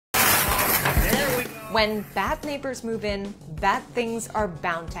When bad neighbors move in, bad things are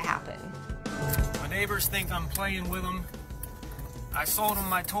bound to happen. My neighbors think I'm playing with them. I sold them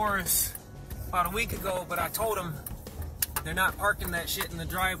my Taurus about a week ago, but I told them they're not parking that shit in the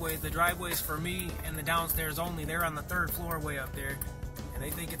driveway. The driveway's for me and the downstairs only. They're on the 3rd floor way up there, and they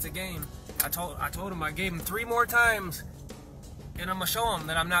think it's a game. I told them I gave them 3 more times, and I'm gonna show them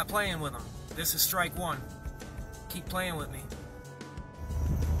that I'm not playing with them. This is strike 1. Keep playing with me.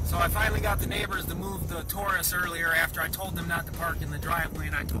 So I finally got the neighbors to move the Taurus earlier after I told them not to park in the driveway,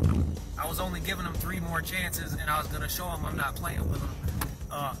 and I told them I was only giving them 3 more chances, and I was gonna show them I'm not playing with them.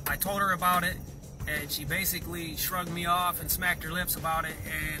 I told her about it, and she basically shrugged me off and smacked her lips about it,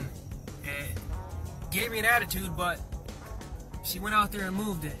 and gave me an attitude, but she went out there and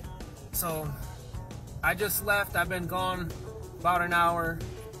moved it. So I just left. I've been gone about an hour.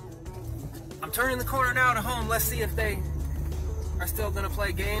 I'm turning the corner now to home. Let's see if they are still gonna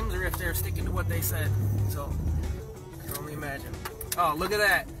play games or if they're sticking to what they said. So I can only imagine. Oh, look at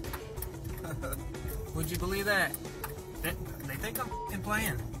that. Would you believe that? They think I'm f***ing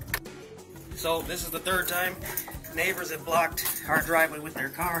playing. So this is the 3rd time neighbors have blocked our driveway with their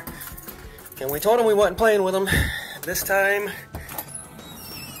car. And we told them we wasn't playing with them. This time,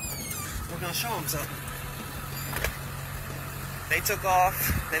 we're gonna show them something. They took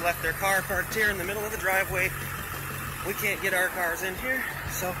off. They left their car parked here in the middle of the driveway. We can't get our cars in here,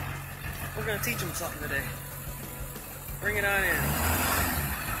 so we're gonna teach them something today. Bring it on in.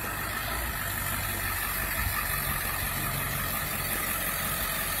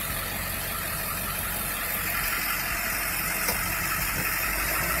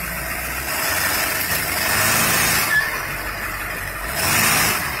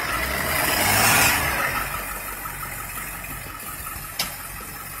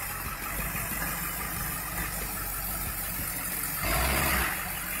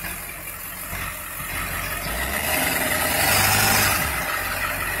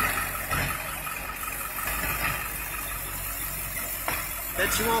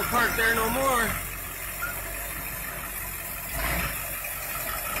 Bet you won't park there no more.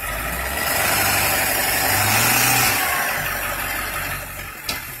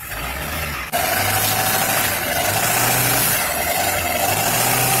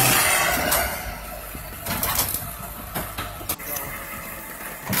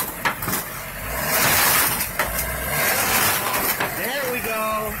 There we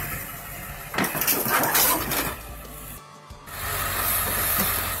go.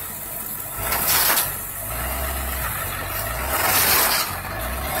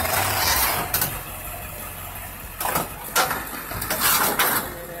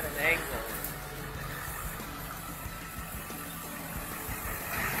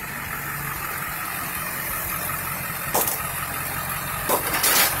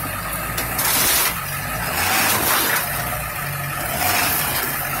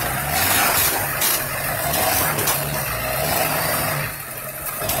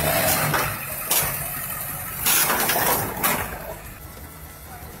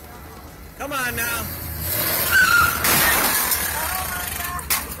 Come on now.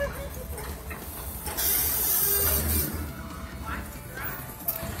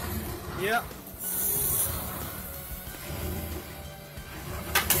 Yep.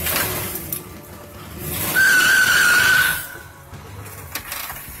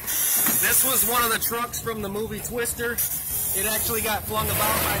 This was one of the trucks from the movie Twister. It actually got flung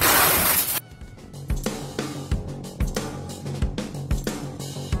about by the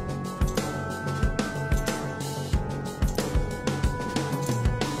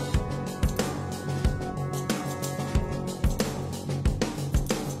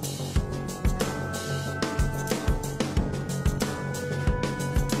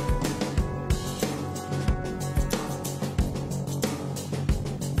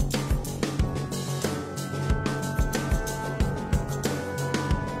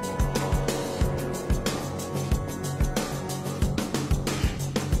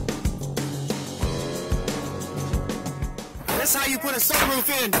That's how you put a sunroof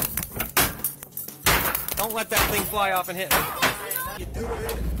in. Don't let that thing fly off and hit me. You do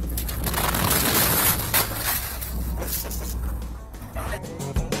it.